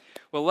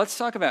Well, let's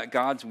talk about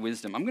God's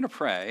wisdom. I'm going to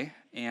pray,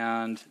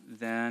 and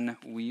then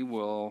we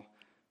will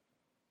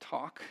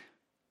talk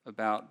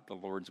about the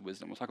Lord's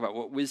wisdom. We'll talk about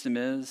what wisdom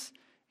is,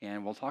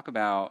 and we'll talk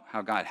about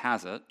how God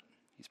has it.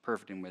 He's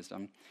perfect in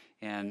wisdom,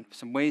 and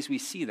some ways we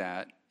see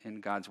that in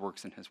God's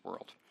works in his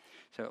world.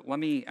 So let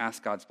me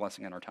ask God's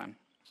blessing on our time.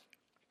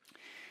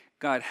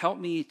 God, help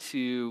me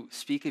to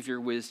speak of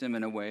your wisdom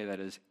in a way that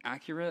is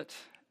accurate,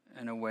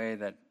 in a way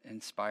that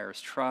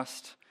inspires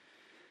trust.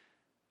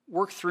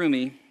 Work through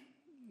me.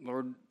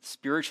 Lord,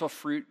 spiritual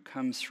fruit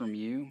comes from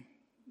you.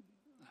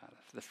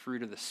 The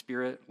fruit of the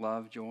Spirit,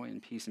 love, joy,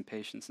 and peace and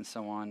patience and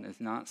so on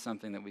is not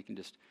something that we can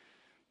just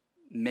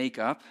make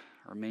up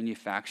or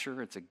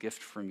manufacture. It's a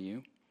gift from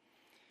you.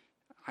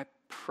 I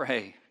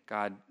pray,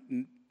 God,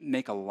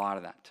 make a lot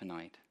of that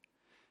tonight.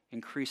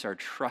 Increase our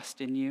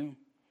trust in you.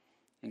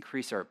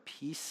 Increase our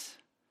peace.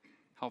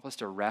 Help us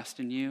to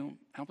rest in you.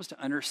 Help us to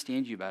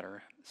understand you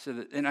better. So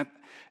that,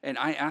 and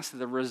I ask that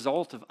the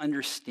result of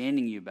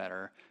understanding you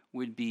better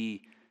would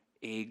be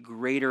a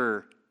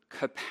greater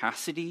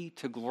capacity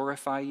to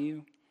glorify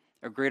you,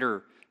 a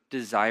greater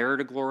desire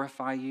to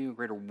glorify you, a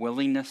greater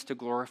willingness to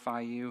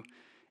glorify you.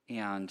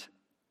 And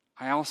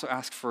I also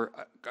ask for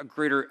a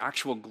greater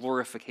actual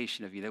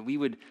glorification of you, that we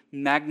would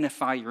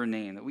magnify your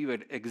name, that we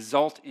would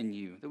exalt in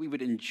you, that we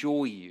would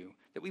enjoy you,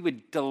 that we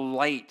would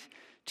delight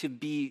to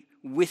be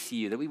with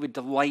you, that we would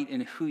delight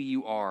in who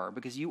you are,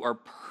 because you are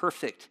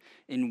perfect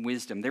in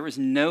wisdom. There is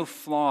no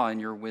flaw in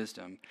your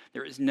wisdom.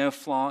 There is no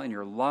flaw in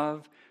your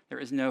love. There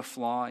is no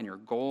flaw in your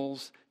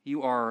goals.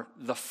 You are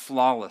the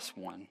flawless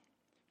one.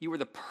 You are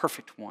the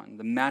perfect one,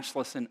 the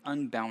matchless and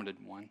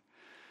unbounded one.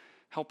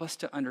 Help us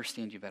to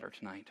understand you better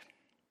tonight.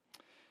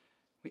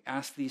 We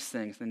ask these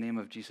things in the name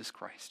of Jesus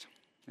Christ.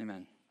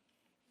 Amen.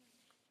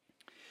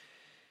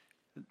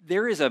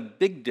 There is a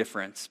big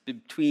difference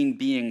between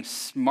being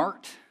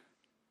smart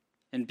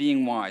and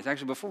being wise.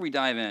 Actually, before we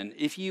dive in,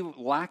 if you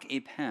lack a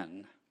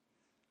pen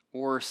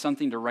or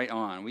something to write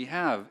on, we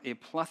have a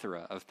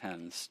plethora of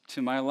pens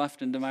to my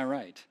left and to my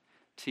right,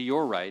 to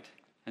your right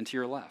and to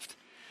your left.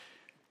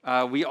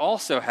 We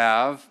also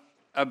have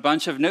a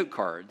bunch of note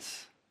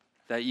cards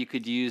that you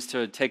could use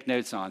to take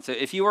notes on. So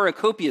if you are a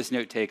copious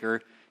note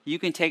taker, you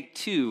can take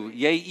 2,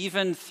 yea,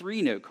 even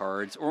 3 note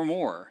cards or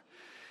more.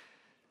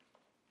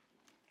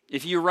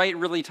 If you write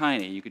really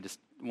tiny, you could just,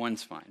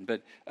 one's fine.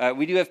 But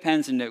we do have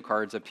pens and note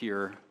cards up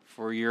here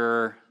for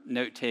your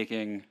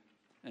note-taking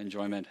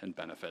enjoyment and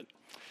benefit.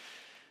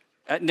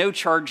 At no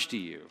charge to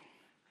you.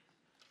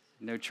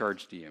 No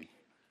charge to you.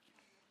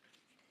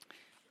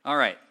 All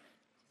right.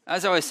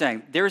 As I was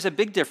saying, there's a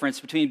big difference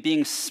between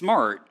being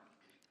smart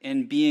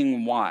and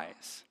being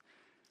wise.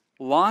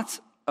 Lots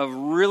of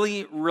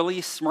really,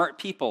 really smart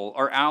people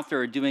are out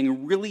there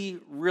doing really,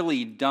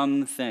 really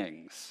dumb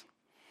things.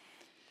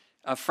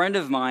 A friend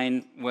of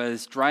mine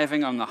was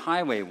driving on the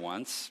highway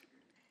once,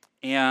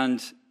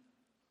 and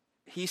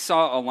he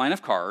saw a line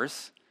of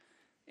cars,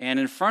 and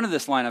in front of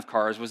this line of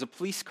cars was a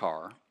police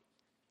car.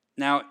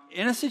 Now,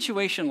 in a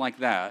situation like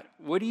that,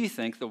 what do you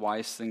think the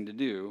wise thing to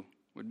do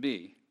would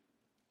be?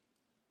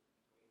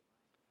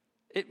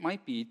 It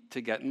might be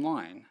to get in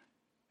line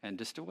and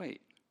just to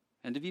wait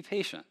and to be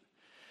patient.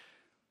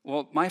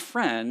 Well, my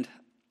friend,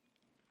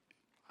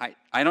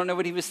 I don't know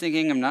what he was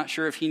thinking. I'm not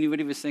sure if he knew what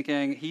he was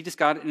thinking. He just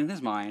got it in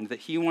his mind that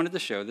he wanted to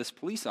show this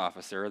police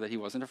officer that he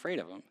wasn't afraid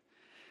of him.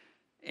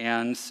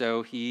 And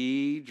so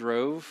he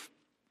drove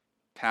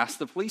past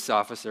the police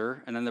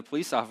officer, and then the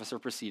police officer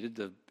proceeded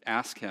to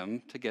ask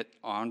him to get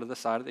onto the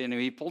side of the,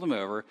 he pulled him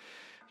over.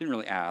 Didn't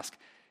really ask.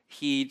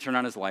 He turned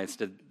on his lights,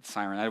 did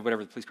siren,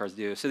 whatever the police cars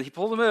do. So he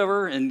pulled him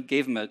over and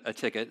gave him a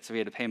ticket, so he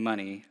had to pay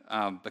money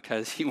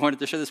because he wanted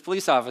to show this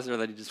police officer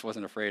that he just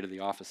wasn't afraid of the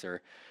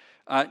officer.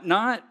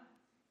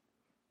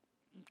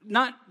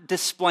 Not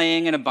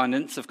displaying an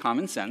abundance of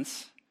common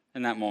sense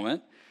in that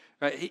moment.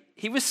 Right?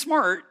 He was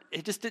smart,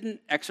 he just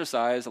didn't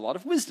exercise a lot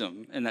of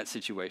wisdom in that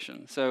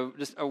situation. So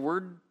just a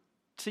word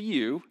to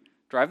you,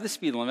 drive the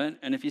speed limit,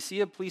 and if you see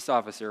a police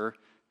officer,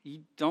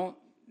 you don't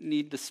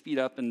need to speed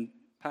up and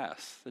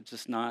pass. That's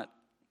just not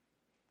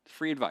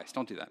free advice.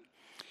 Don't do that.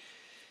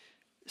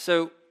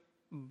 So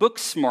book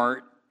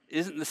smart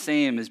isn't the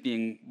same as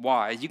being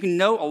wise. You can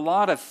know a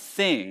lot of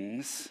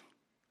things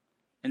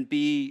and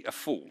be a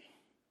fool.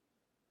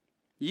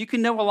 You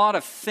can know a lot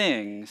of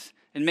things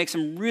and make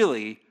some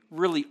really,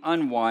 really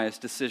unwise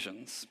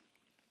decisions.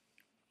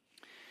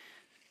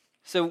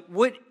 So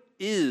what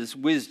is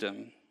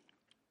wisdom?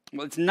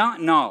 Well, it's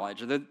not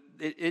knowledge.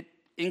 It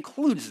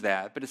includes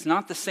that, but it's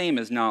not the same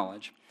as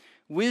knowledge.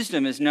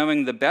 Wisdom is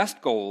knowing the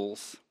best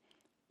goals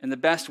and the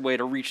best way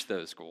to reach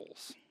those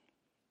goals.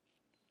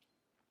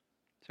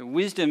 So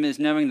wisdom is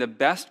knowing the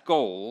best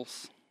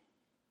goals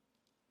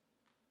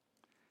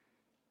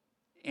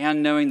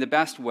and knowing the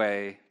best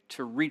way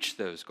to reach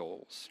those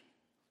goals.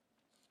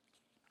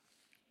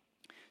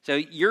 So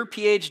your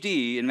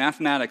PhD in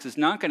mathematics is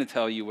not going to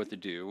tell you what to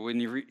do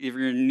if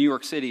you're in New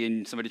York City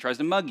and somebody tries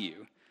to mug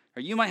you.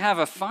 Or you might have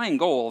a fine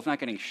goal of not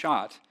getting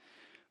shot,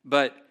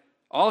 but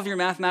all of your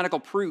mathematical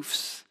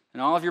proofs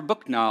And all of your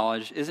book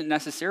knowledge isn't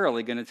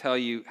necessarily going to tell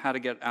you how to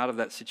get out of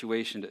that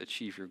situation to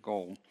achieve your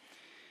goal.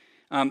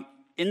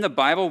 In the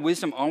Bible,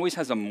 wisdom always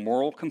has a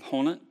moral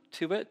component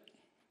to it.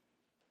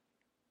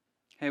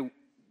 Okay,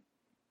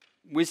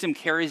 wisdom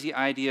carries the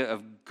idea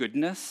of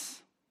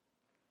goodness.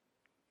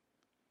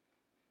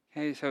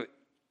 Okay, so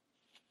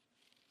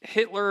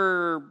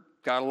Hitler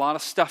got a lot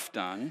of stuff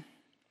done,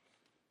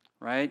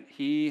 right?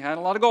 He had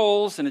a lot of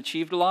goals and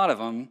achieved a lot of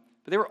them,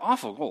 but they were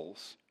awful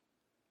goals.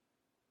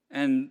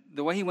 And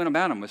the way he went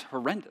about them was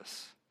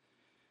horrendous,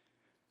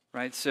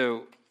 right?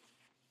 So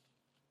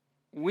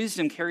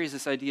wisdom carries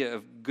this idea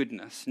of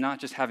goodness, not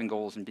just having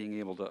goals and being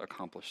able to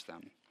accomplish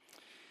them.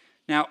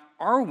 Now,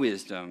 our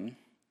wisdom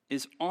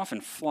is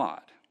often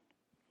flawed.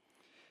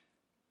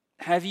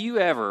 Have you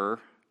ever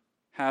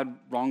had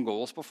wrong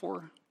goals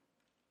before?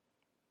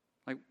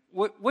 Like,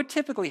 what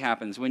typically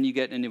happens when you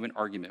get into an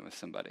argument with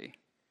somebody,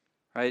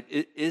 right?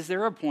 Is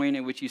there a point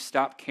at which you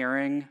stop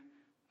caring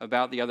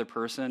about the other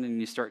person and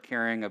you start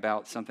caring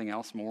about something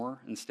else more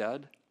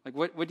instead? Like,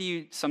 what do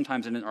you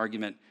sometimes in an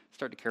argument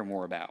start to care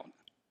more about?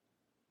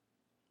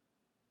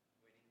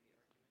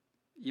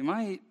 You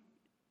might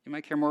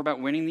care more about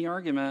winning the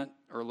argument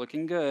or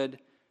looking good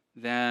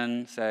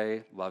than,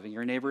 say, loving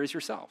your neighbor as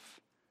yourself,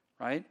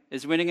 right?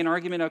 Is winning an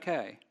argument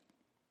okay?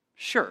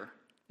 Sure.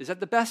 Is that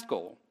the best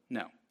goal?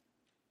 No.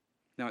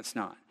 No, it's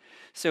not.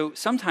 So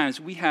sometimes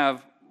we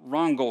have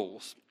wrong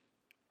goals.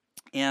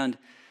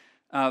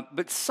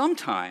 But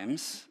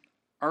sometimes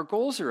our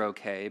goals are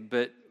okay,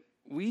 but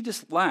we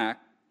just lack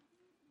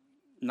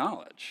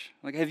knowledge.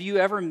 Like, have you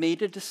ever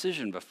made a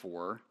decision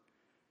before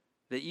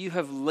that you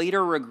have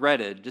later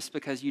regretted just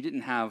because you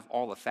didn't have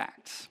all the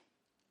facts?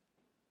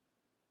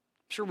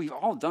 I'm sure we've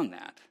all done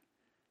that,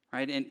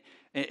 right? And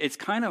it's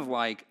kind of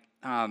like,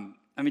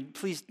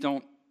 please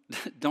don't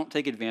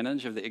take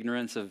advantage of the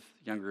ignorance of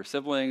younger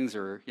siblings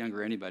or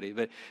younger anybody,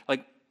 but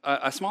like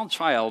a small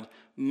child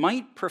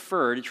might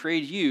prefer to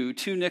trade you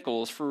 2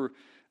 nickels for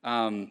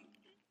 5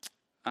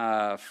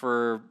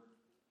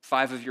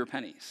 of your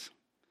pennies,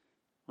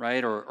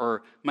 right?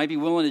 Or might be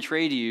willing to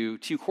trade you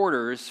 2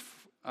 quarters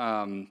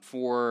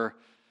for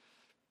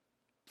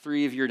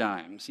 3 of your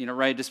dimes,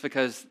 right? Just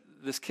because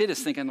this kid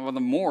is thinking, well, the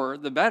more,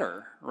 the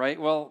better, right?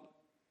 Well,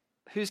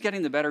 who's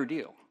getting the better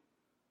deal?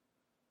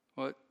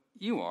 Well,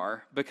 you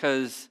are,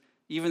 because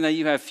even though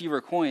you have fewer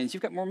coins,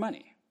 you've got more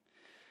money,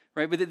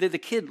 right? But the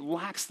kid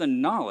lacks the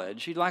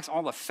knowledge. He lacks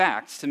all the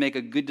facts to make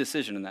a good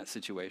decision in that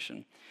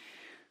situation.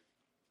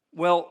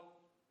 Well,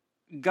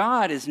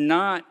 God is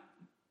not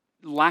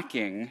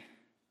lacking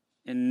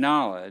in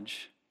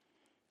knowledge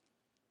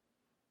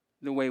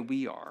the way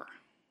we are.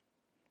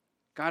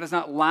 God is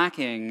not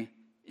lacking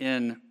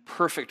in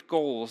perfect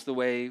goals the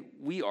way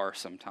we are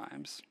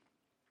sometimes.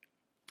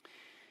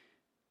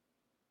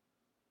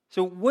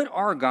 So what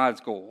are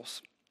God's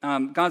goals?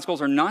 God's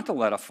goals are not to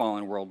let a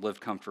fallen world live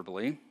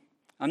comfortably.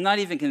 I'm not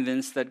even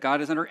convinced that God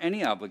is under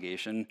any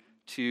obligation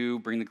to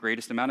bring the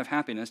greatest amount of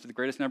happiness to the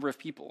greatest number of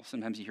people.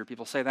 Sometimes you hear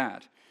people say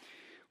that.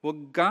 Well,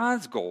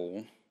 God's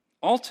goal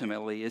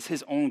ultimately is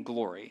his own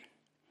glory.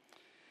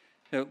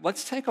 So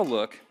let's take a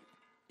look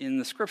in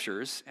the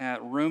scriptures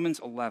at Romans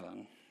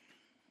 11.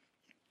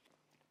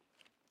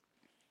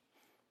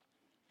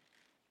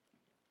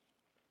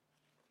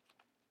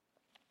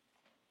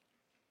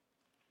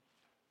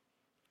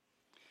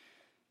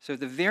 So at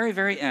the very,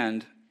 very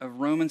end of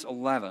Romans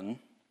 11,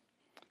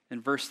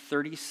 in verse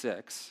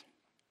 36,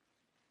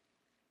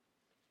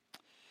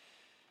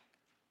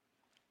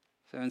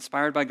 so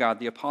inspired by God,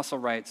 the apostle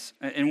writes,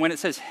 and when it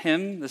says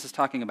him, this is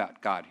talking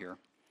about God here.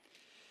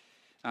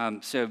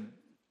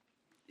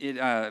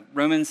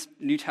 Romans,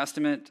 New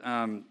Testament,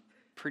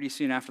 pretty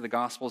soon after the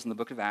Gospels in the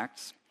book of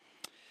Acts.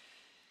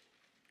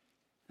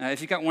 If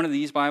you've got one of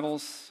these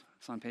Bibles,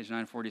 it's on page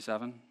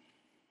 947.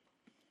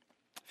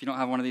 If you don't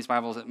have one of these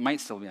Bibles, it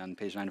might still be on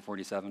page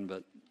 947,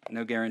 but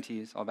no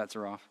guarantees. All bets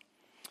are off.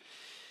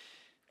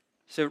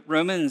 So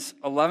Romans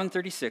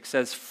 11:36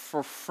 says,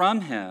 "For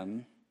from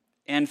him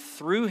and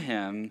through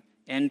him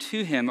and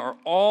to him are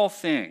all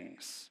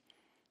things.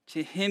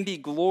 To him be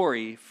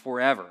glory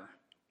forever.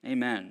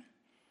 Amen."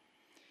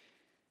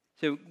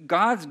 So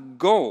God's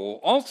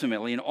goal,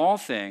 ultimately, in all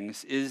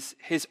things, is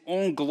his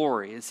own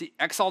glory. It's the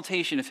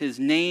exaltation of his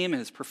name,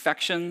 his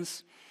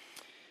perfections.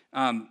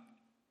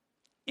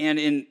 And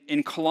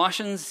in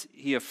Colossians,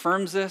 he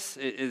affirms this.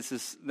 This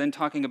is then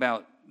talking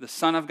about the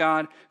Son of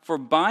God. "For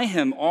by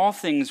him all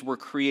things were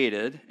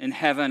created in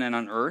heaven and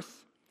on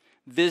earth,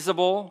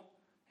 visible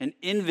and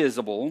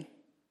invisible,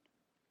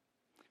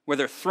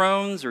 whether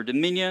thrones or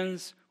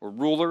dominions or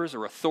rulers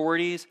or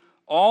authorities,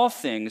 all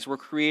things were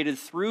created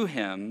through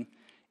him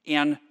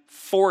and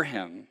for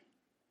him."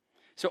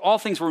 So all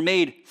things were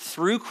made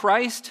through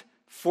Christ,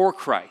 for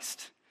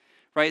Christ,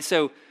 right?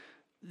 So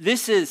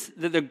this is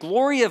the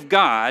glory of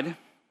God,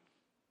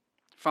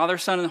 Father,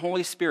 Son, and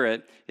Holy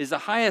Spirit, is the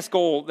highest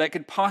goal that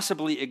could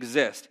possibly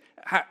exist.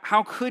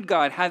 How could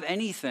God have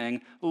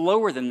anything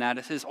lower than that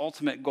as his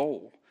ultimate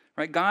goal?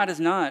 Right? God is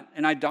not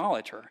an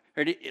idolater.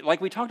 Right? Like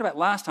we talked about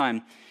last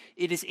time,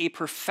 it is a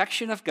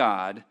perfection of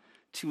God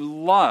to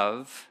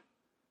love,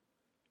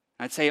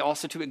 I'd say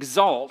also to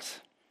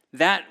exalt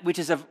that which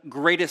is of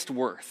greatest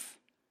worth,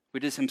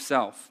 which is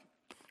himself.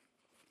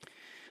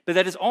 But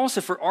that is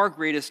also for our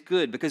greatest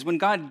good, because when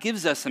God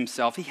gives us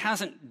himself, he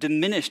hasn't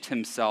diminished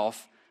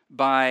himself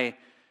by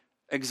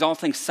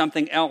exalting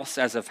something else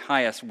as of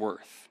highest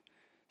worth.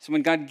 So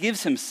when God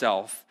gives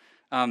himself,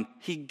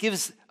 he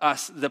gives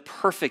us the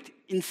perfect,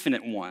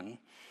 infinite one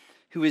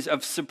who is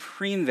of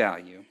supreme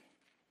value.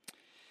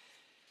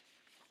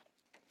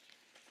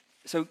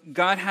 So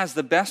God has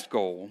the best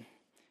goal,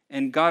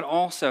 and God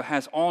also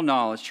has all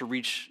knowledge to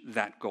reach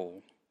that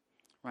goal,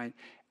 right?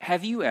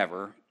 Have you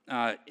ever,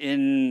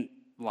 in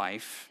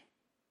life,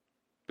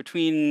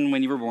 between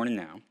when you were born and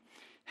now,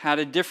 had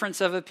a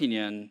difference of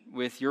opinion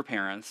with your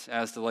parents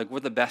as to like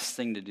what the best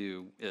thing to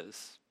do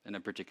is in a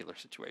particular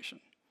situation?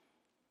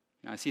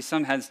 Now, I see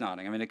some heads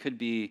nodding. I mean, it could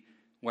be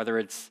whether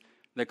it's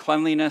the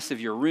cleanliness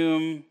of your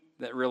room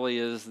that really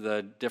is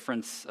the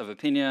difference of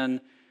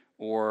opinion,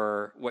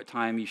 or what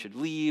time you should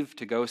leave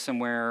to go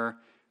somewhere,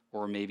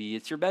 or maybe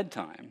it's your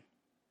bedtime,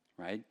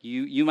 right?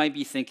 You might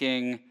be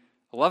thinking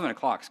 11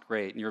 o'clock's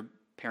great, and your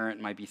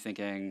parent might be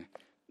thinking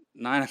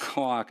 9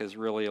 o'clock is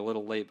really a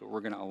little late, but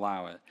we're going to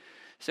allow it.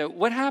 So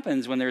what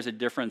happens when there's a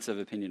difference of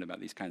opinion about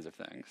these kinds of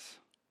things?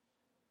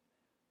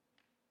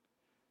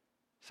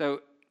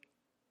 So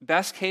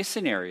best case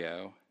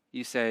scenario,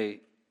 you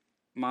say,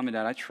 Mom and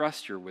Dad, I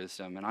trust your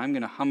wisdom, and I'm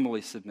going to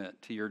humbly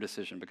submit to your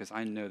decision because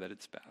I know that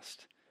it's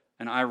best,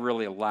 and I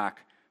really lack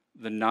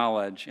the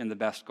knowledge and the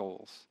best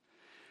goals.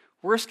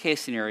 Worst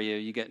case scenario,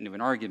 you get into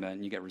an argument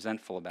and you get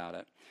resentful about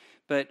it.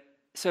 But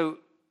so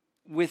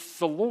with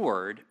the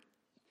Lord,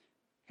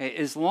 okay,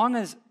 as long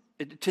as,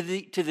 to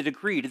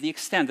the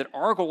extent that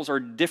our goals are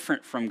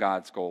different from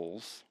God's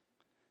goals,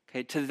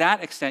 okay, to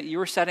that extent, you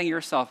are setting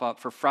yourself up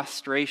for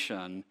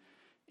frustration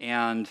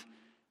and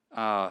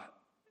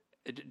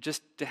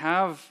just to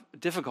have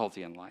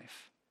difficulty in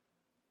life,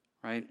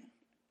 right?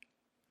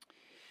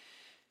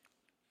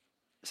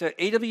 So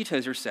A.W.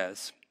 Tozer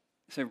says,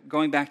 so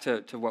going back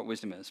to what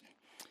wisdom is,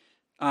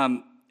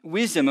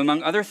 wisdom,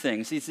 among other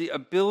things, is the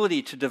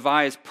ability to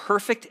devise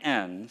perfect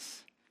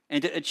ends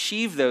and to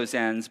achieve those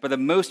ends by the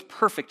most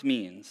perfect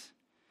means.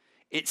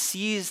 It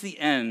sees the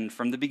end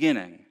from the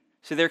beginning,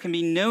 so there can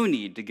be no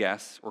need to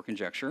guess or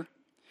conjecture.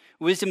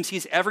 Wisdom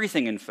sees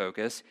everything in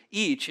focus,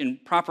 each in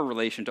proper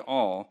relation to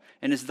all,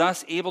 and is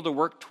thus able to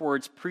work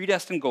towards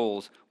predestined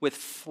goals with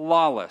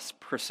flawless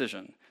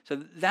precision. So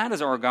that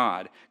is our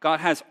God. God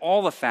has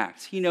all the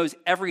facts. He knows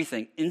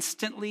everything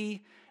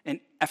instantly and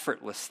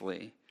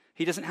effortlessly.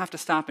 He doesn't have to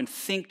stop and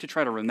think to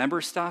try to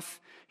remember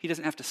stuff. He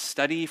doesn't have to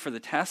study for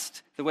the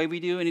test the way we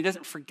do, and he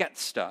doesn't forget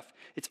stuff.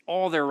 It's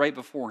all there right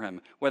before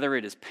him, whether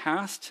it is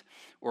past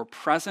or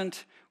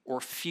present or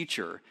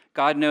future.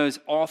 God knows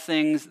all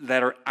things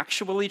that are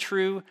actually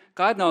true.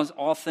 God knows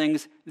all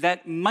things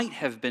that might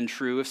have been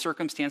true if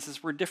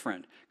circumstances were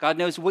different. God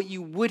knows what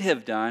you would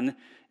have done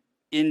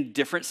in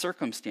different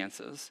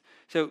circumstances.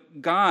 So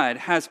God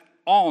has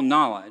all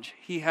knowledge.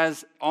 He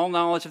has all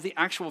knowledge of the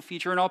actual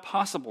future and all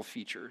possible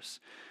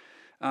futures.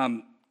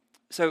 And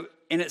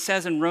it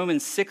says in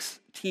Romans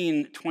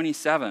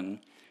 16:27,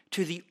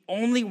 to the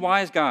only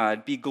wise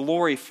God be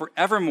glory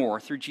forevermore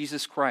through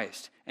Jesus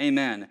Christ.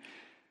 Amen.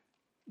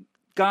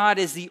 God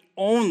is the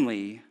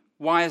only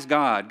wise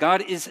God.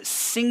 God is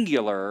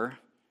singular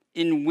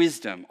in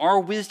wisdom. Our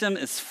wisdom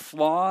is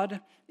flawed.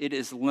 It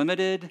is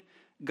limited.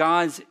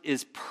 God's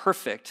is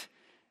perfect,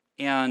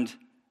 and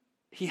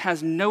he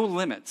has no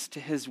limits to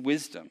his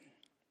wisdom.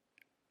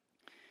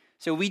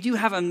 So we do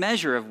have a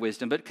measure of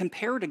wisdom, but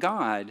compared to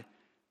God,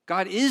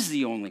 God is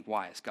the only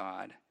wise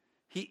God.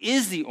 He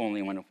is the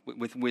only one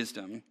with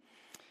wisdom.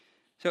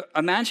 So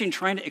imagine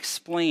trying to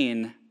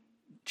explain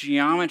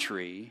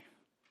geometry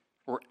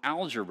or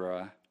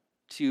algebra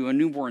to a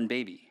newborn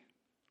baby.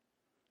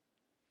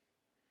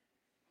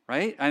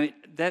 Right? I mean,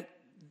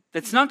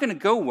 that's not going to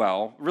go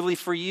well, really,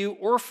 for you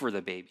or for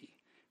the baby.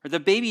 Or the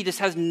baby just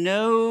has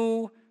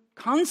no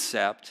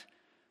concept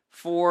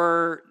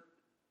for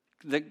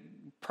the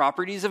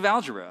properties of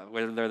algebra,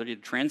 whether they're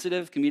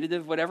transitive,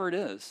 commutative, whatever it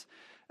is.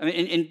 I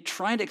mean, and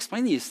trying to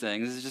explain these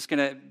things is just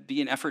going to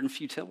be an effort in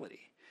futility.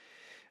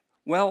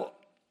 Well,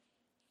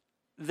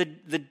 the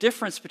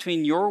difference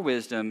between your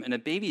wisdom and a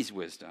baby's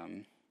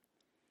wisdom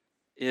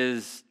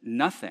is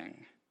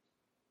nothing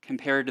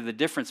compared to the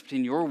difference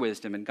between your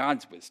wisdom and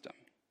God's wisdom,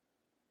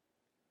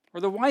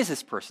 or the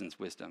wisest person's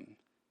wisdom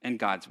and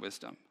God's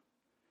wisdom,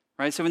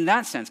 right? So in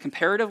that sense,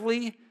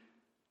 comparatively,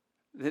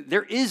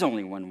 there is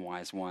only one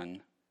wise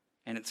one,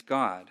 and it's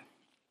God.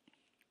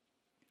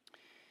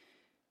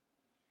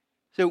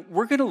 So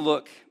we're going to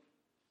look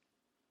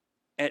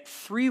at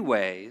 3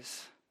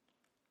 ways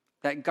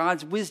that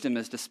God's wisdom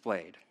is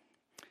displayed.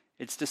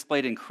 It's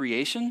displayed in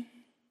creation.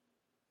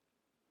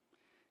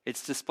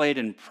 It's displayed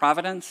in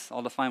providence.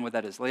 I'll define what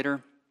that is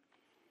later.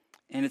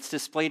 And it's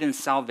displayed in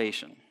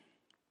salvation.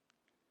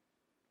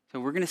 So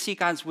we're going to see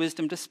God's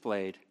wisdom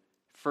displayed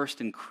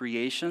first in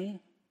creation,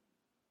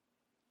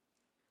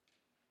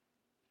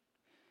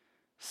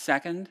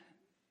 second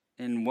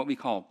in what we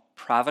call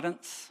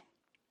providence.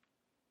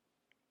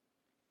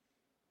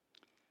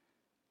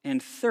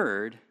 And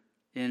third,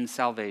 in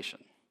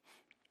salvation.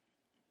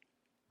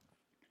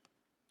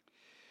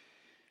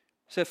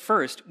 So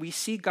first, we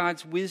see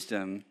God's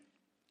wisdom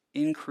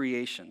in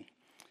creation.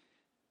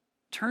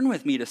 Turn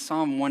with me to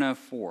Psalm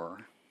 104.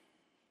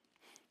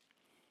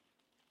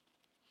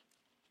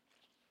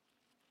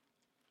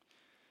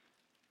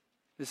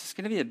 This is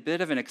going to be a bit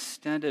of an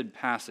extended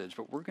passage,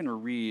 but we're going to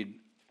read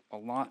a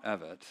lot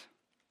of it.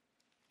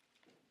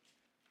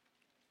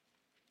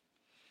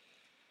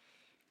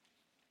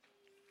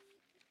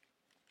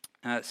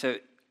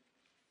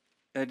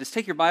 Just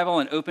take your Bible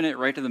and open it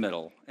right to the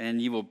middle,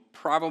 and you will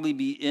probably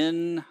be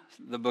in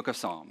the book of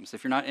Psalms.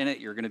 If you're not in it,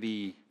 you're going to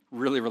be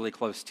really, really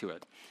close to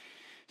it.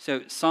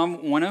 So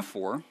Psalm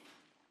 104.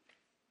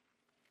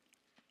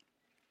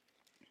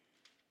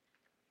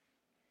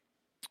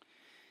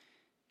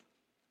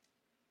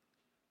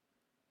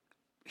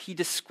 He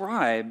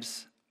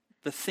describes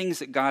the things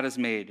that God has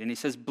made, and he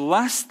says,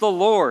 "Bless the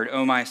Lord,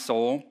 O my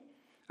soul.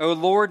 O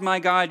Lord my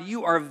God,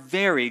 you are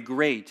very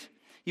great.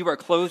 You are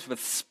clothed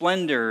with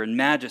splendor and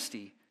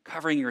majesty,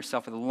 covering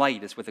yourself with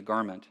light as with a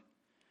garment,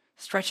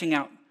 stretching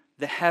out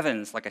the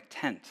heavens like a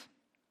tent.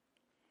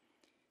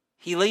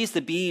 He lays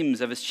the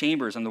beams of his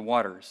chambers on the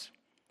waters.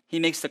 He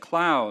makes the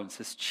clouds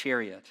his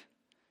chariot.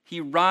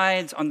 He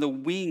rides on the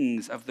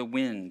wings of the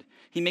wind.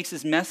 He makes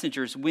his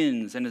messengers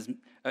winds and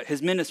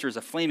his ministers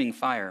a flaming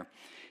fire.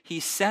 He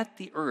set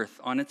the earth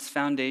on its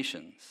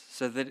foundations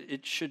so that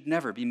it should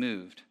never be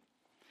moved.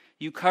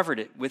 You covered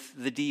it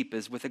with the deep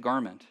as with a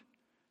garment.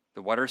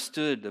 The waters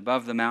stood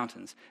above the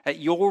mountains. At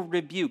your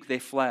rebuke they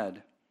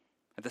fled.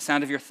 At the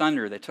sound of your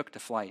thunder they took to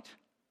flight.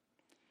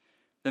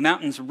 The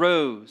mountains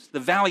rose. The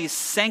valleys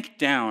sank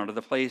down to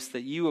the place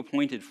that you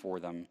appointed for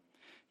them.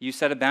 You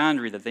set a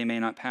boundary that they may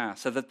not pass,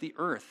 so that they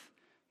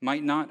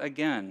might not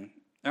again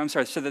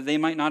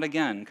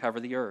cover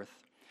the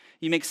earth.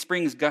 You make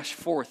springs gush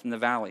forth in the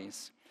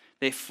valleys.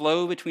 They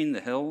flow between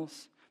the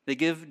hills. They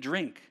give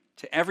drink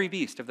to every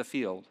beast of the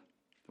field.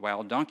 The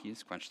wild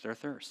donkeys quench their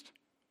thirst.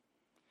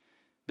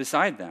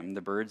 Beside them,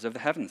 the birds of the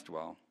heavens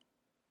dwell.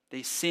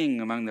 They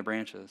sing among the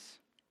branches.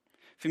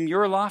 From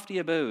your lofty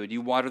abode,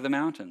 you water the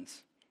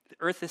mountains. The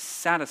earth is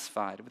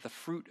satisfied with the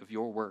fruit of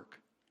your work.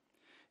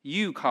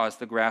 You cause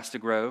the grass to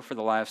grow for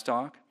the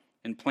livestock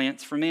and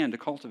plants for man to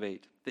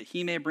cultivate, that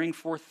he may bring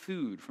forth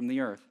food from the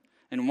earth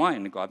and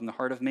wine to gladden the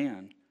heart of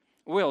man,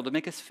 oil to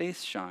make his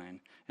face shine,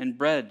 and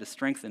bread to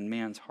strengthen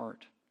man's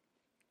heart.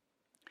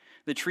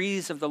 The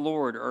trees of the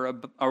Lord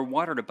are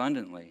watered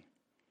abundantly,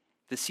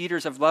 the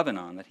cedars of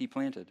Lebanon that he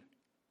planted.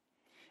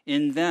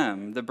 In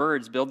them the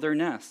birds build their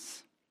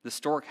nests. The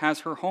stork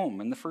has her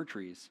home in the fir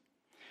trees.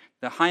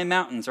 The high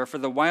mountains are for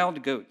the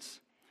wild goats.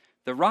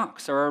 The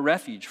rocks are a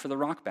refuge for the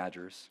rock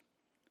badgers.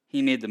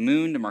 He made the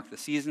moon to mark the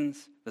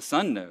seasons. The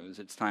sun knows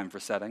it's time for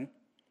setting.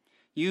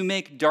 You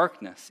make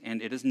darkness,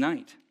 and it is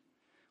night,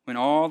 when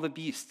all the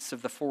beasts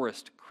of the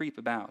forest creep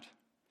about.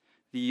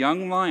 The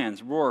young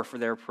lions roar for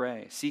their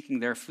prey, seeking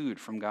their food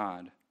from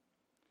God.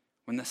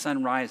 When the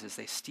sun rises,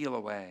 they steal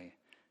away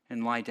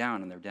and lie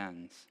down in their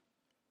dens.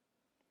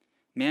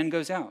 Man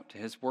goes out to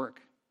his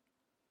work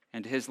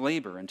and to his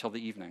labor until the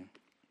evening.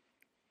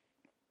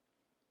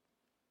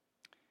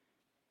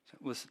 So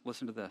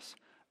listen to this.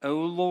 O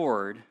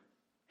Lord,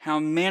 how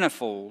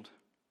manifold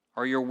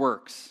are your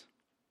works.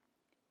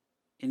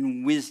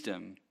 In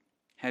wisdom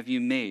have you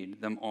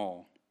made them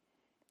all.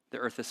 The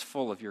earth is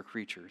full of your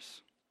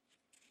creatures.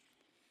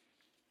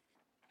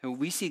 So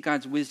we see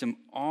God's wisdom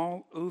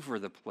all over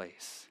the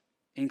place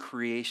in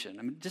creation.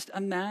 I mean, just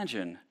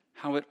imagine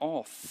how it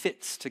all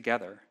fits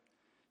together.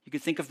 You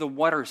could think of the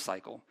water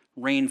cycle.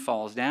 Rain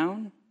falls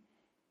down,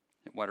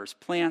 it waters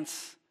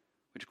plants,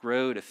 which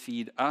grow to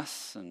feed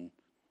us and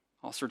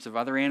all sorts of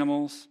other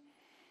animals.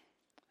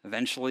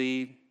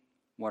 Eventually,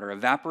 water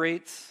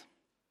evaporates,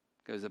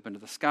 goes up into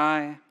the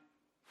sky,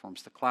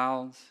 forms the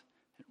clouds,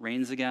 it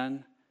rains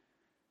again.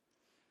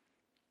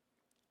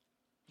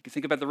 You can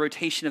think about the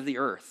rotation of the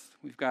earth.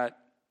 We've got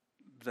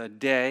the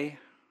day,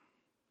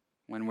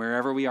 when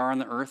wherever we are on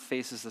the earth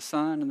faces the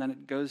sun, and then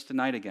it goes to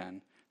night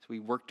again. So we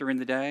work during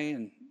the day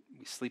and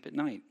we sleep at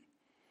night.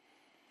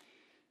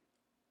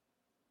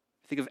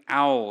 Think of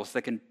owls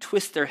that can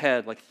twist their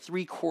head like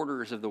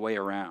 3/4 of the way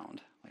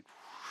around. Like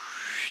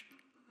whoosh.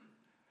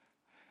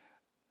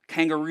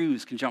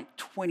 Kangaroos can jump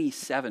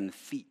 27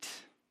 feet.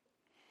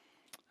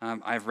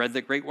 I've read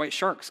that great white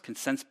sharks can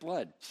sense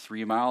blood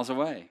 3 miles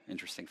away.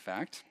 Interesting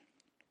fact.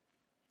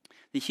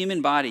 The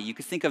human body, you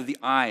could think of the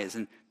eyes,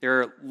 and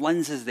there are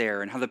lenses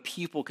there, and how the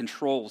pupil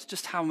controls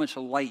just how much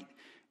light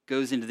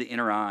goes into the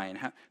inner eye, and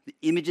how the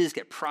images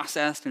get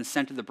processed and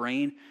sent to the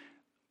brain.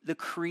 The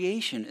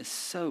creation is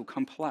so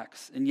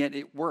complex, and yet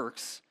it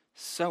works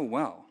so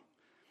well.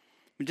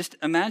 I mean, just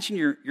imagine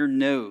your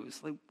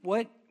nose. Like,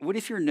 what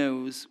if your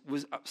nose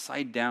was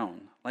upside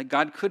down? Like,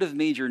 God could have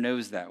made your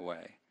nose that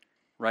way,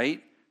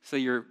 right? So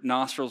your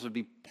nostrils would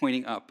be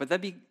pointing up. But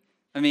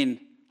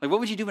what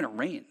would you do when it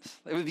rains?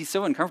 It would be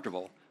so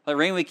uncomfortable. Like,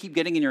 rain would keep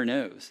getting in your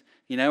nose,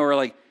 or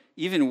like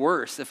even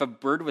worse if a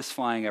bird was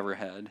flying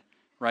overhead,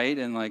 right?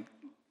 And like,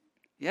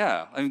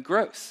 yeah, I mean,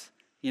 gross,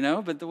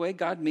 but the way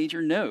God made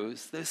your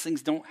nose, those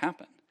things don't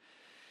happen.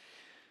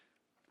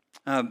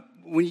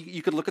 When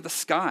you could look at the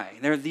sky,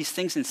 there are these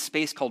things in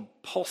space called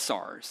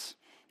pulsars.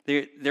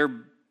 They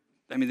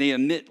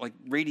emit like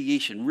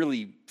radiation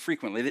really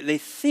frequently. They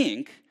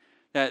think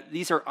that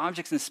these are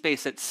objects in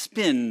space that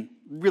spin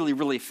really,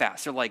 really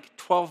fast. They're like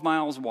 12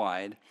 miles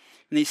wide,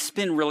 and they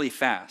spin really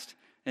fast.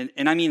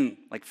 And I mean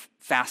like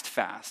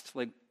fast.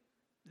 Like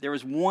there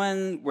was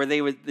one where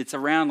it's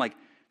around like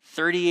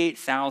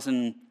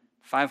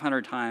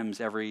 38,500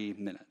 times every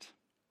minute.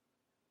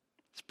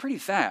 It's pretty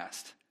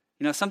fast.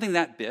 Something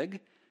that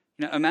big.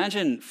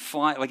 Imagine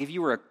fly, like if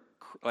you were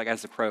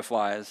as the crow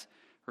flies,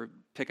 or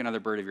pick another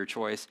bird of your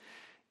choice.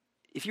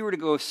 If you were to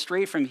go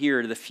straight from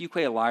here to the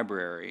Fuquay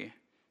Library,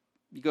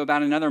 you go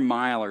about another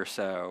mile or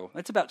so.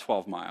 That's about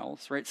 12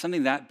 miles, right?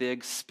 Something that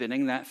big,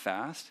 spinning that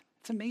fast.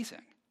 It's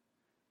amazing,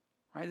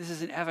 right?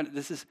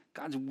 This is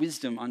God's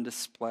wisdom on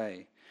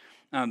display.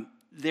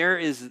 There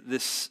is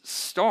this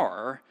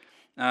star.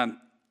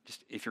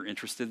 Just if you're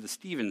interested, the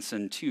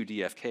Stephenson 2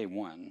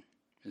 DFK1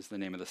 is the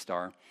name of the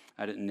star.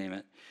 I didn't name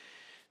it.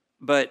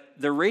 But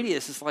the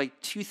radius is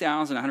like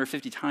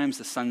 2,150 times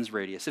the sun's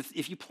radius.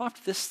 If you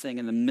plopped this thing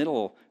in the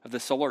middle of the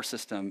solar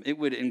system, it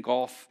would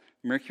engulf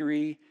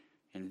Mercury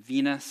and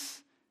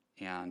Venus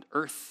and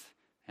Earth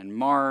and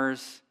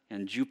Mars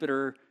and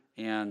Jupiter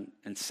and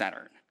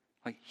Saturn.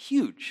 Like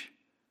huge.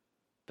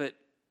 But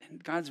in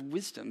God's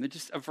wisdom, it's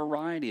just a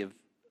variety of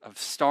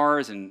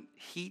stars and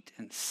heat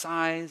and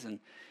size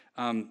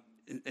and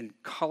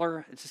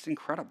color. It's just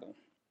incredible.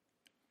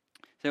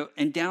 So,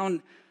 and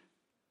down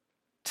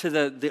to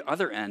the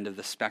other end of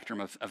the spectrum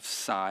of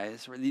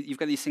size, where you've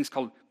got these things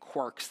called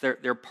quarks.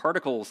 They're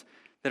particles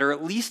that are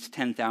at least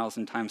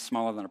 10,000 times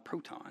smaller than a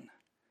proton.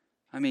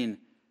 I mean,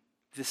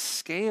 the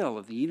scale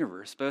of the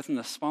universe, both in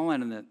the small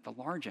end and the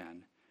large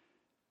end,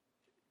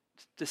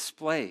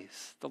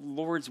 displays the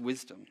Lord's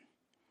wisdom.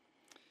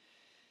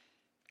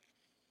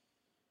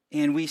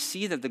 And we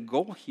see that the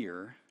goal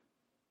here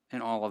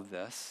in all of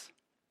this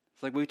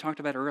is like we talked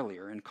about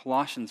earlier in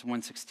Colossians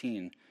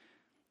 1:16.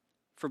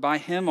 For by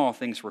him all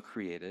things were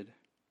created,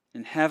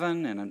 in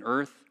heaven and on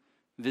earth,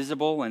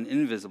 visible and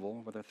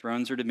invisible, whether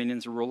thrones or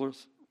dominions or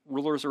rulers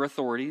or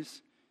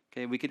authorities.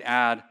 Okay, we could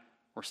add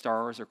or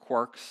stars or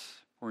quarks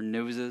or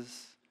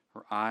noses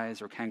or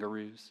eyes or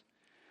kangaroos.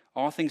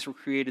 All things were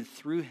created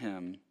through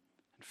him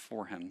and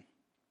for him.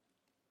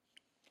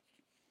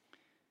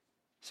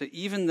 So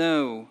even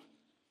though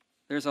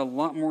there's a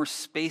lot more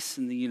space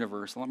in the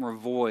universe, a lot more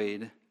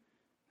void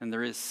than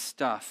there is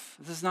stuff,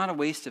 this is not a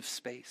waste of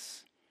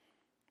space.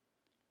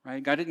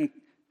 Right? God didn't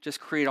just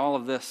create all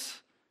of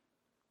this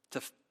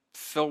to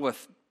fill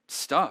with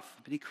stuff,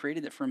 but he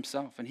created it for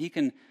himself. And he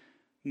can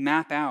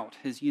map out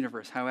his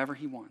universe however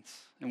he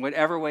wants, in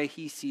whatever way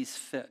he sees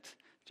fit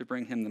to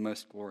bring him the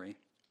most glory.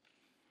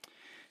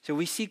 So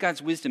we see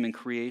God's wisdom in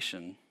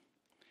creation.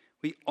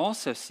 We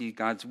also see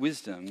God's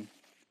wisdom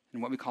in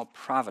what we call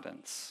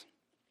providence.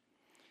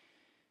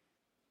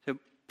 So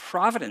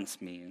providence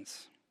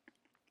means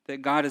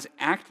that God is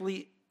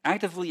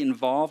actively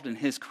involved in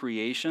his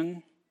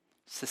creation,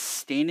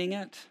 sustaining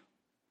it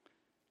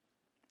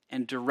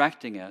and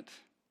directing it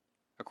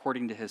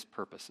according to his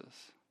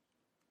purposes.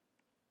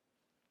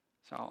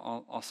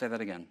 So I'll say that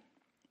again.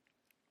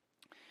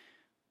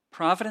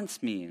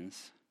 Providence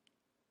means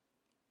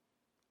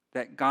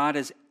that God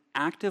is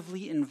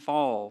actively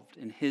involved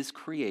in his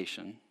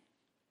creation,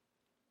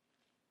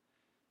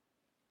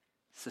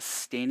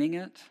 sustaining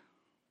it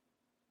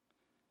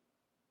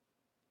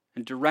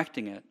and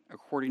directing it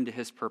according to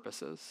his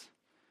purposes.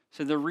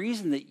 So the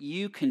reason that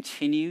you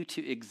continue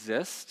to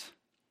exist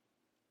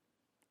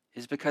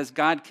is because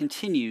God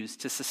continues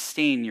to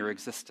sustain your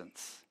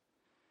existence.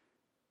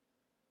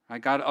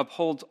 Right? God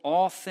upholds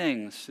all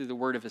things through the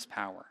word of his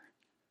power.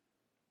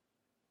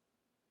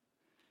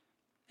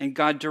 And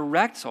God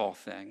directs all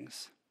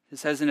things. It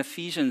says in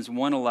Ephesians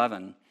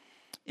 1:11,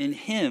 in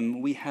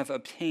him we have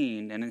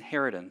obtained an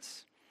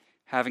inheritance,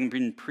 having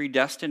been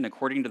predestined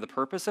according to the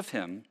purpose of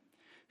him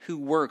who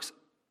works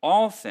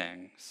all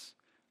things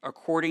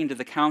according to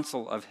the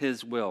counsel of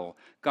his will.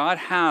 God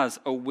has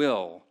a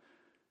will,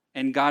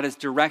 and God is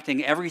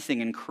directing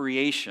everything in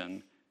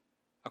creation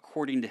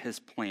according to his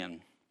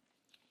plan.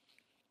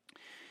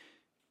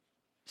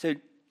 So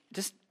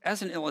just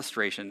as an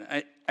illustration,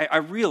 I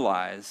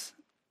realize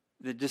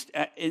that just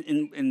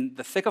in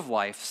the thick of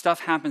life,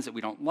 stuff happens that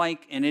we don't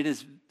like, and it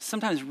is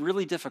sometimes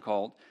really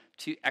difficult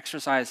to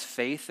exercise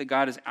faith that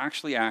God is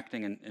actually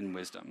acting in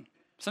wisdom.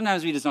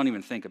 Sometimes we just don't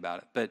even think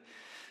about it,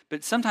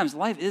 but sometimes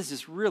life is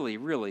just really,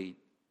 really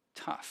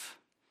tough.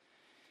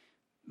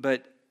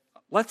 But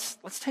let's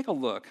take a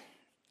look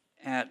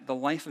at the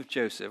life of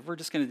Joseph. We're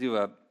just going to do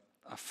a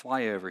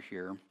flyover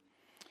here.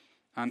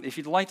 If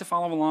you'd like to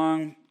follow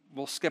along,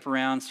 we'll skip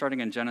around starting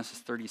in Genesis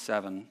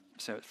 37.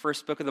 So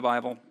first book of the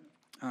Bible,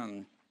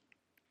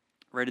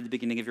 right at the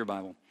beginning of your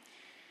Bible.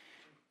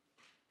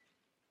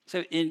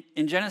 So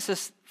in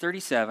Genesis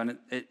 37,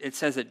 it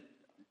says that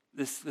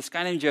this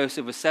guy named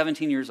Joseph was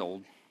 17 years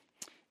old,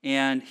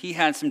 and he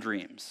had some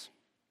dreams.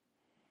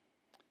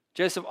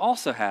 Joseph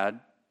also had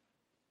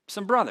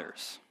some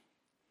brothers.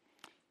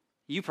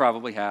 You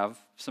probably have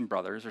some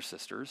brothers or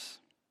sisters.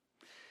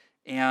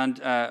 And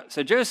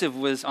so Joseph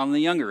was on the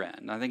younger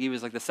end. I think he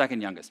was like the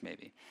second youngest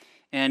maybe.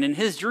 And in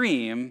his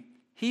dream,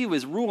 he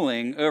was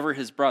ruling over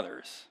his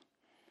brothers.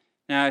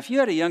 Now, if you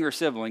had a younger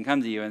sibling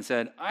come to you and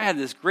said, I had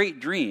this great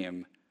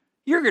dream,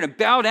 you're going to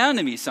bow down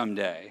to me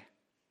someday,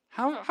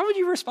 how would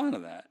you respond to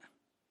that?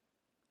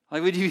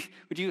 Like, would you,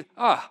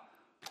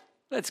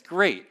 that's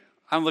great.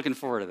 I'm looking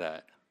forward to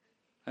that.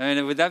 I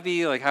mean, would that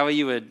be like how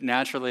you would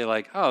naturally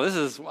like, I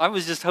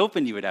was just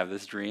hoping you would have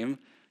this dream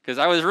because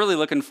I was really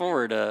looking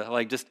forward to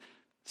like just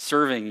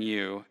serving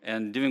you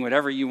and doing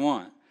whatever you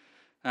want.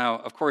 Now,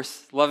 of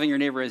course, loving your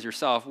neighbor as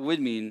yourself would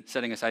mean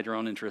setting aside your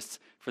own interests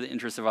for the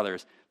interests of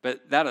others.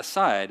 But that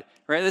aside,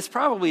 right, that's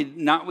probably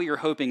not what you're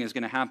hoping is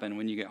going to happen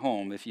when you get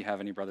home if you have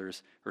any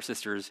brothers or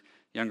sisters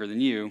younger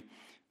than you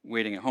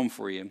waiting at home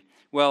for you.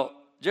 Well,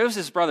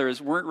 Joseph's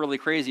brothers weren't really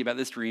crazy about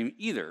this dream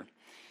either.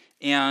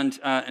 And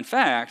in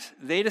fact,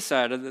 they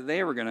decided that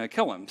they were going to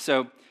kill him.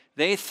 So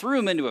they threw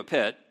him into a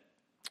pit.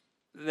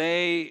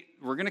 They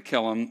were going to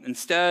kill him.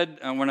 Instead,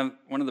 one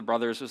of the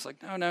brothers was like,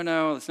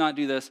 no, let's not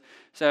do this.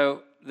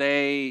 So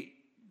they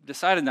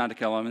decided not to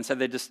kill him. Instead,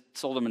 they just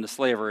sold him into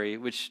slavery,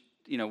 which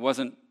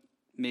wasn't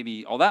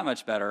maybe all that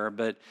much better,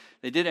 but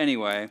they did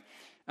anyway.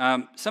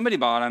 Somebody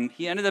bought him.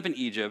 He ended up in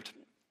Egypt.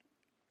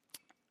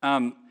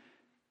 God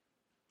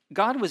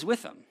was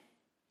with him,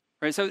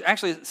 right? So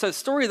the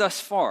story thus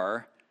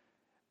far,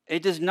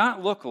 it does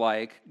not look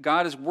like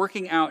God is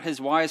working out his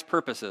wise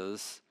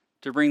purposes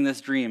to bring this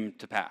dream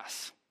to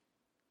pass,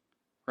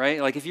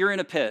 right? Like if you're in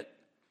a pit,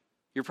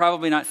 you're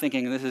probably not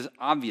thinking, this is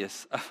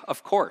obvious.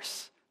 Of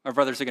course, our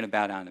brothers are going to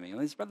bow down to me.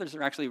 These brothers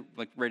are actually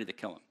like ready to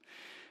kill him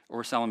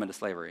or sell him into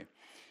slavery.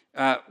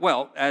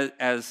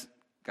 As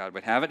God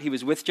would have it, he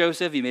was with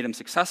Joseph. He made him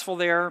successful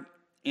there.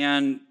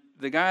 And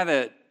the guy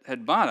that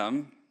had bought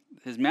him,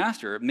 his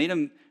master, made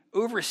him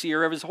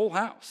overseer of his whole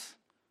house,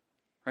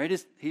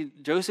 right?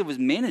 Joseph was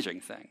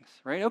managing things,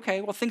 right?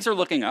 Okay, well, things are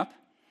looking up.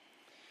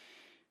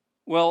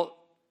 Well,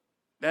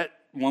 at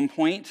one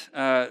point,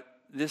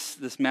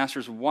 this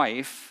master's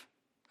wife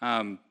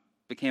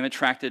became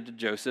attracted to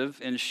Joseph,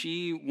 and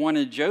she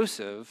wanted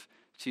Joseph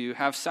to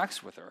have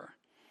sex with her.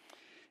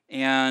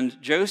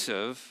 And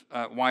Joseph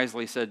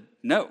wisely said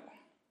no,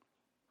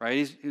 right?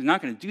 He's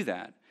not going to do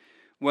that.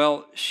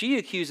 Well, she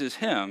accuses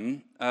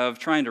him of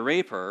trying to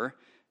rape her.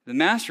 The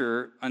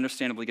master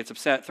understandably gets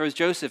upset, throws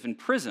Joseph in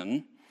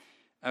prison.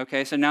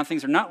 Okay, so now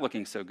things are not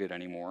looking so good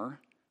anymore,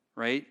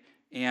 right?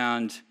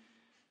 And,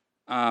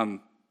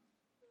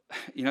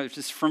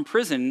 just from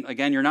prison,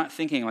 again, you're not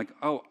thinking like,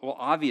 oh, well,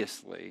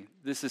 obviously,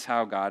 this is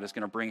how God is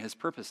going to bring his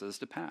purposes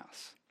to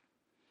pass.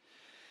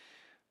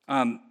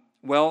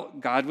 Well,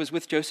 God was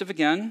with Joseph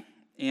again,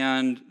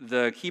 and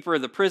the keeper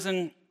of the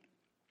prison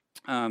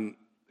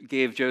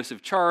gave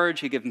Joseph charge.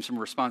 He gave him some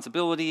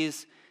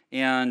responsibilities,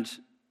 and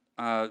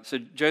so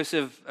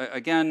Joseph,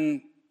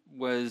 again,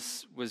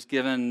 was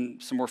given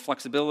some more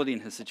flexibility in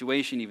his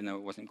situation, even though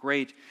it wasn't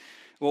great.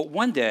 Well,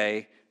 one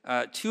day,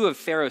 two of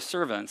Pharaoh's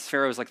servants,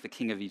 Pharaoh's like the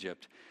king of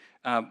Egypt,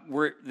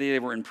 they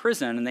were in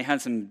prison, and they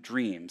had some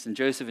dreams, and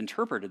Joseph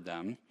interpreted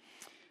them.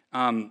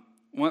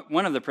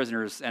 One of the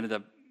prisoners ended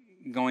up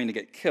going to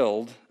get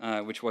killed,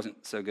 which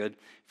wasn't so good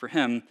for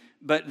him,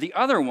 but the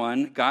other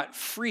one got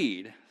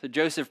freed. So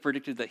Joseph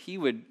predicted that he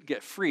would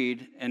get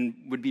freed and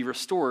would be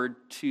restored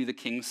to the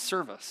king's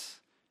service,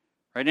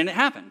 right? And it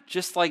happened,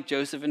 just like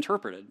Joseph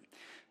interpreted.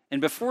 And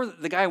before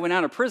the guy went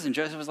out of prison,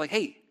 Joseph was like,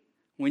 hey,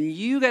 when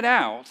you get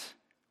out,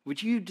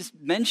 would you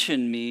just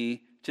mention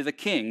me to the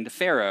king, to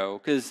Pharaoh,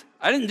 because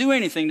I didn't do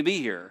anything to be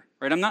here,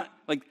 right? I'm not,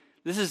 like,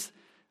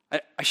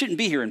 I shouldn't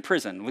be here in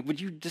prison. Like,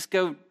 would you just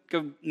go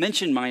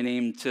mention my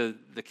name to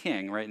the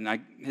king, right?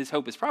 And his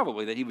hope is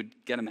probably that he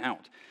would get him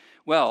out.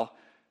 Well,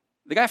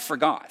 the guy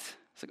forgot.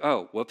 It's like,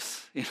 oh,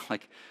 whoops.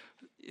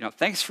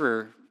 Thanks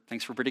for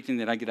predicting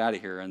that I get out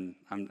of here, and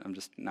I'm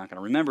just not going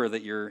to remember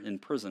that you're in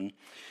prison.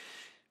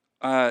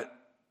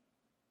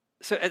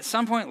 So at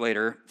some point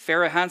later,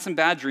 Pharaoh had some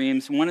bad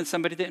dreams, wanted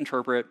somebody to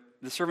interpret.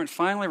 The servant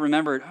finally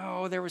remembered,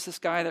 there was this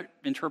guy that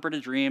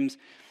interpreted dreams.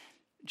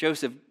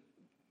 Joseph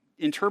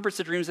interprets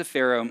the dreams of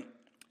Pharaoh.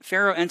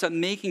 Pharaoh ends up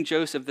making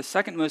Joseph the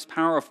second most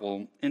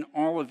powerful in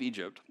all of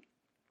Egypt.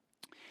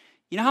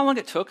 You know how long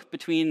it took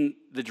between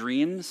the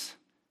dreams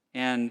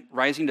and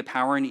rising to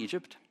power in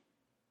Egypt?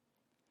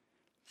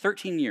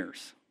 13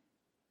 years.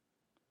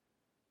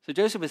 So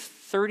Joseph was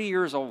 30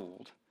 years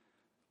old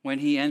when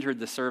he entered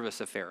the service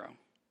of Pharaoh.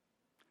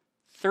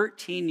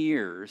 13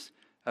 years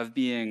of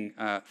being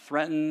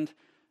threatened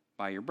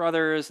by your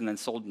brothers, and then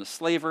sold into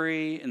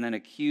slavery, and then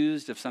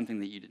accused of something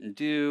that you didn't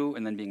do,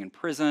 and then being in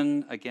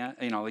prison again,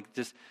 I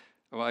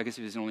guess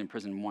he was only in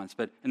prison once,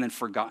 and then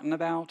forgotten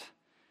about,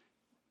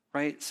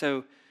 right?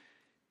 So,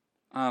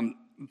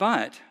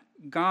 but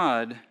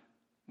God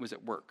was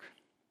at work.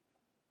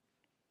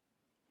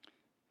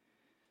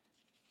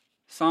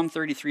 Psalm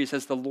 33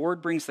 says, "The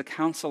Lord brings the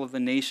counsel of the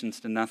nations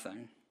to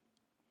nothing.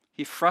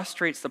 He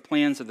frustrates the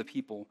plans of the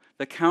people.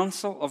 The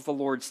counsel of the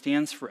Lord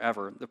stands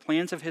forever, the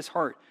plans of his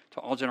heart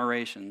to all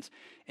generations."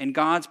 And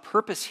God's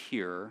purpose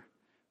here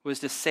was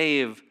to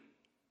save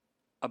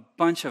a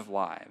bunch of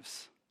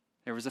lives.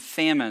 There was a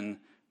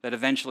famine that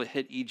eventually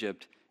hit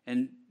Egypt,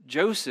 and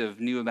Joseph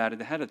knew about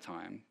it ahead of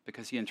time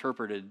because he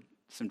interpreted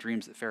some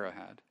dreams that Pharaoh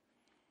had.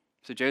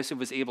 So Joseph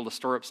was able to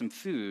store up some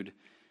food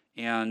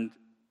and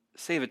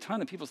save a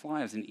ton of people's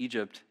lives in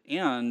Egypt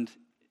and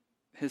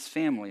his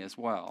family as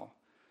well.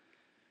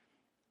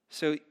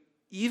 So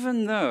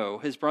even though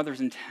his brothers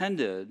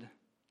intended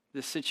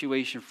this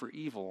situation for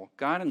evil,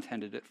 God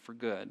intended it for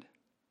good.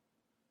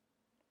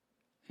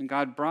 And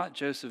God brought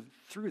Joseph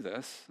through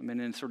this,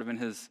 in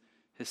his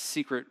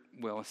secret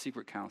will, his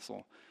secret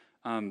counsel,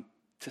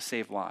 to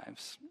save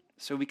lives.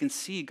 So we can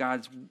see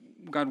God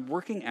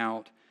working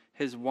out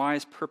his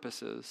wise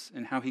purposes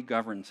and how he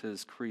governs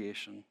his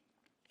creation.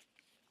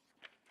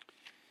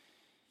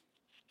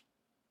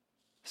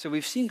 So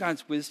we've seen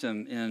God's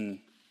wisdom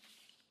in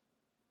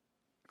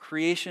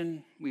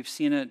creation. We've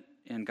seen it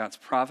in God's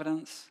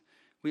providence.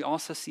 We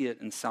also see it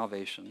in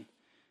salvation.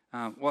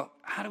 Well,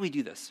 how do we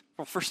do this?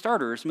 Well, for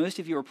starters, most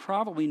of you are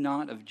probably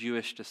not of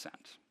Jewish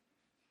descent.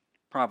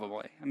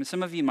 Probably.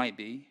 Some of you might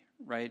be,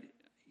 right?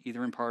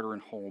 Either in part or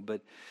in whole.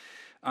 But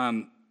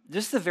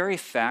just the very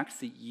fact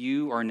that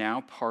you are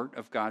now part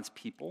of God's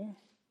people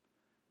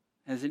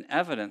is an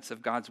evidence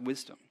of God's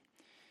wisdom.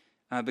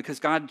 Because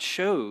God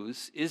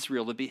chose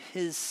Israel to be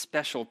his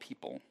special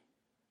people.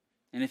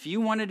 And if you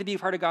wanted to be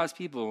part of God's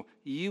people,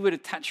 you would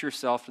attach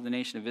yourself to the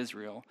nation of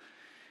Israel.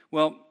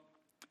 Well,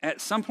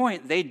 at some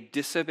point, they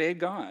disobeyed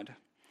God.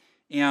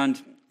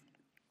 And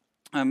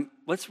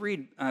let's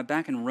read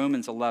back in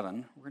Romans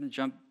 11. We're going to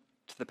jump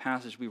to the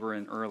passage we were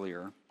in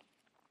earlier.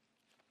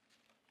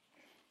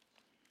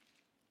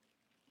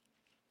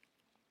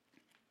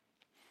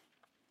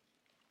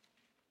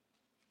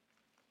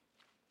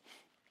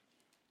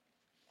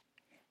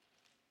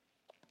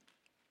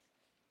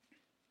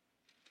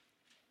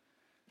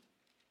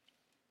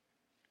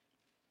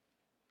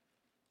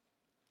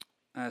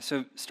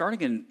 So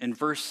starting in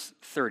verse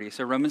 30,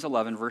 so Romans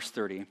 11, verse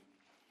 30.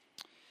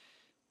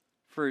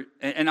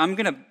 And I'm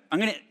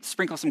gonna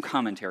sprinkle some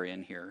commentary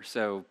in here.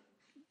 So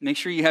make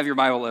sure you have your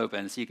Bible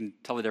open so you can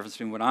tell the difference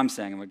between what I'm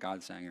saying and what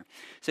God's saying here.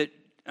 So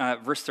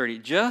verse 30,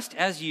 just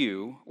as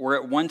you were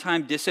at one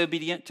time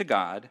disobedient to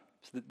God,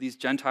 so that these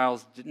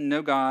Gentiles didn't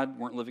know God,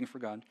 weren't living for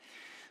God,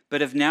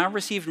 but have now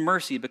received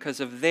mercy because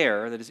of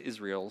their, that is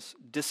Israel's,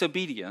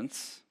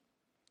 disobedience.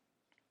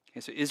 Okay,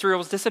 so Israel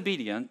was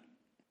disobedient,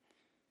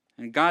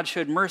 and God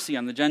showed mercy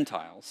on the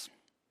Gentiles.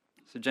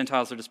 So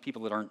Gentiles are just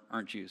people that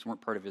aren't Jews, weren't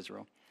part of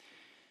Israel.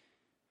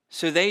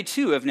 So they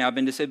too have now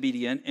been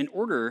disobedient in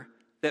order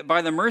that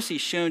by the mercy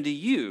shown to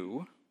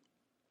you,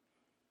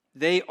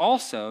 they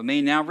also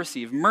may now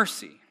receive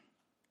mercy.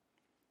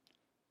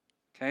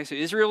 Okay, so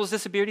Israel was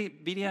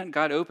disobedient.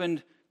 God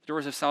opened the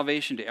doors of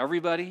salvation to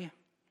everybody.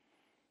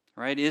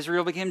 Right?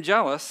 Israel became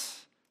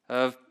jealous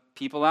of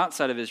people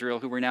outside of Israel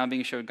who were now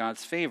being showed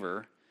God's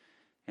favor.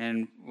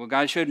 And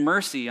God showed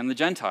mercy on the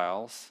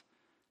Gentiles.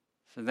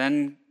 So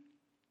then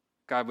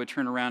God would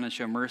turn around and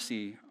show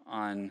mercy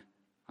on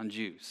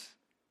Jews.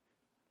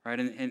 Right?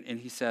 And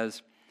he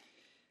says,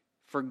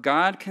 "For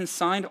God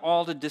consigned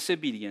all to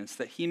disobedience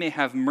that he may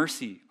have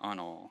mercy on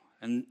all."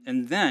 And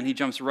then he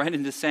jumps right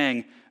into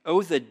saying,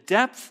 "Oh, the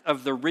depth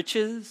of the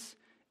riches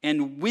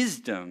and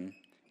wisdom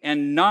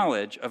and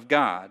knowledge of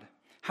God.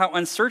 How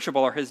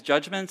unsearchable are his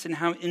judgments and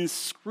how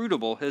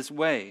inscrutable his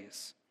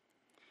ways."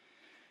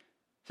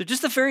 So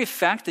just the very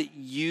fact that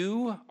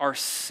you are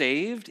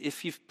saved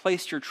if you've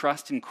placed your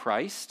trust in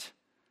Christ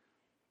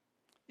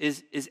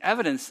is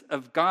evidence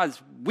of God's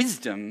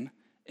wisdom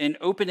in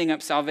opening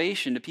up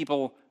salvation to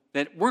people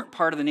that weren't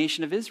part of the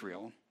nation of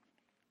Israel.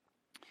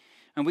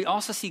 And we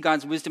also see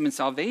God's wisdom in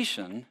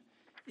salvation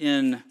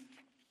in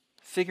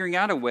figuring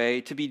out a way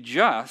to be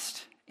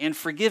just and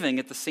forgiving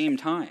at the same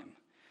time.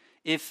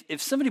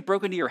 If somebody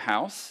broke into your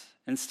house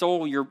and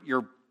stole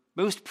your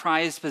most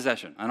prized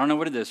possession, I don't know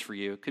what it is for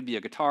you. It could be a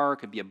guitar, it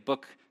could be a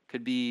book,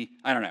 could be,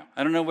 I don't know.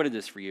 I don't know what it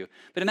is for you.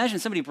 But imagine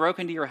somebody broke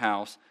into your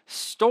house,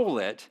 stole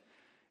it,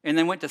 and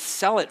then went to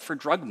sell it for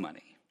drug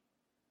money.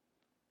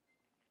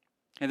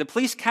 And the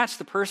police catch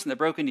the person that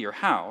broke into your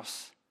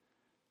house,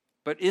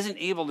 but isn't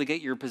able to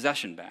get your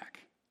possession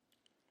back.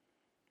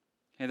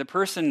 And the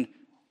person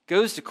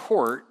goes to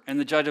court, and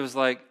the judge was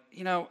like,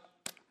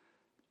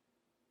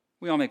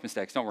 we all make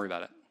mistakes, don't worry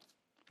about it.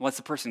 Lets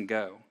the person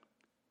go.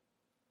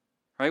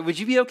 Right? Would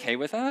you be okay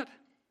with that?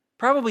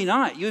 Probably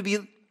not. You would be,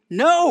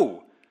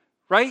 no,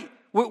 right?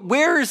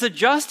 Where is the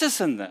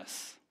justice in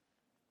this?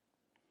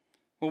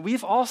 Well,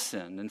 we've all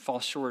sinned and fall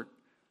short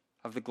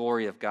of the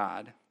glory of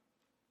God.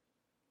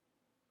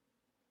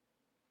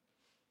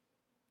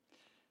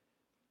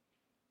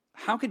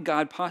 How could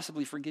God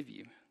possibly forgive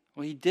you?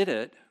 Well, he did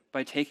it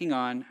by taking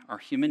on our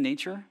human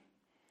nature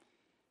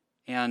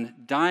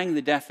and dying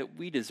the death that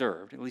we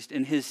deserved, at least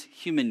in his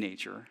human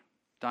nature,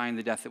 dying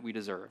the death that we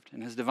deserved.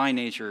 In his divine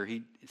nature,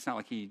 it's not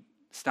like he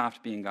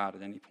stopped being God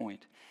at any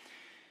point.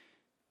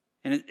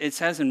 And it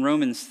says in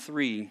Romans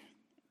 3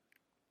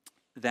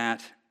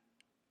 that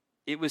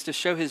it was to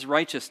show his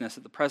righteousness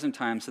at the present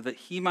time so that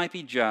he might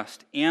be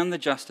just and the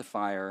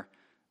justifier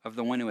of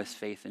the one who has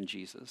faith in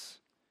Jesus.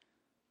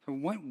 So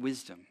what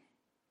wisdom?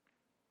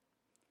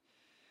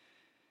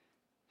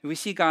 We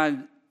see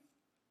God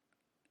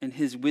in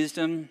his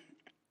wisdom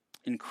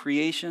in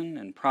creation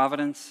and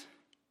providence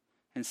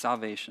and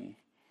salvation.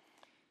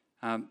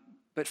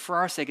 But for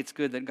our sake, it's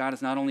good that God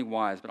is not only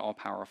wise, but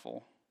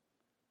all-powerful.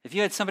 If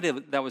you had somebody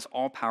that was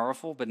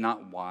all-powerful but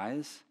not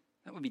wise,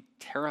 that would be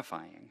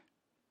terrifying.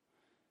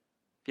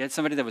 If you had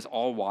somebody that was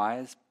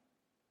all-wise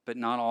but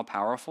not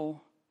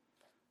all-powerful,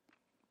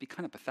 it'd be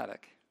kind of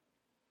pathetic.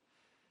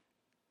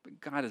 But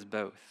God is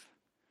both.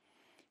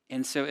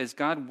 And so as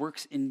God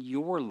works in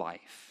your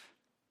life,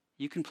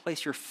 you can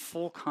place your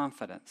full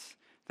confidence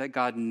that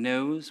God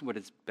knows what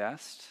is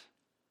best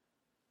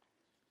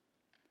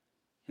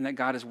and that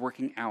God is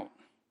working out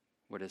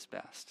what is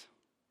best.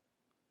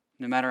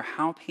 No matter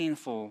how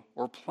painful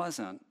or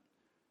pleasant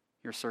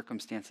your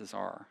circumstances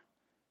are,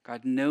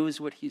 God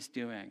knows what he's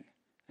doing,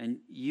 and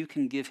you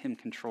can give him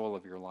control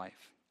of your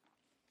life.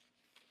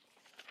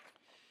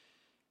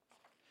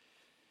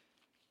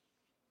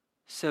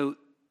 So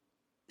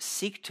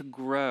seek to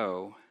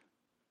grow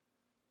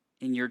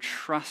in your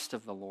trust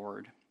of the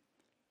Lord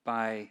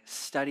by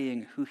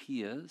studying who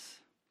he is,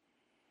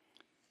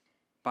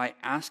 by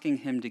asking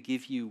him to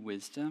give you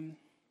wisdom,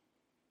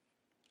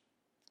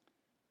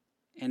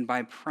 and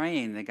by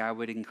praying that God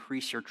would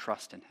increase your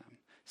trust in him.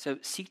 So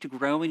seek to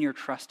grow in your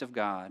trust of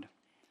God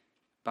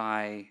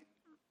by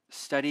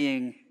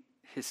studying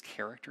his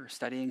character,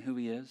 studying who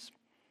he is,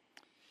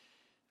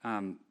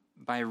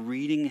 by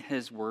reading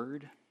his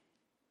word,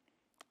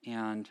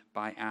 and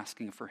by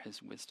asking for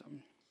his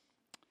wisdom.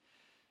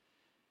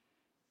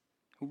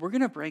 We're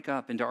going to break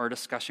up into our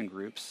discussion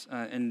groups.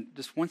 And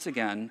just once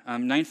again,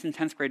 9th and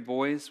 10th grade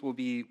boys will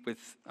be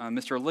with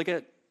Mr.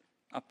 Liggett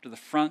up to the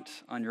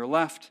front on your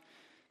left.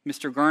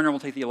 Mr. Garner will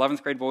take the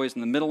 11th grade boys in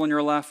the middle on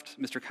your left.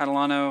 Mr.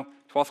 Catalano,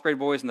 12th grade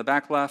boys in the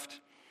back left.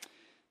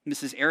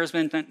 Mrs.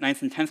 Ayersman,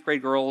 9th and 10th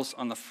grade girls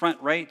on the front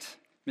right.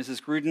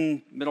 Mrs.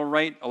 Gruden, middle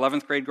right,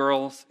 11th grade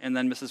girls. And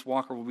then Mrs.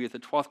 Walker will be with the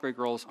 12th grade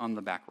girls on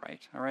the back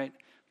right. All right?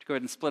 Go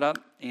ahead and split up.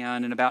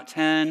 And in about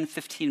 10,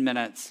 15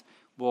 minutes,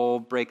 we'll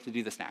break to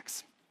do the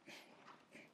snacks.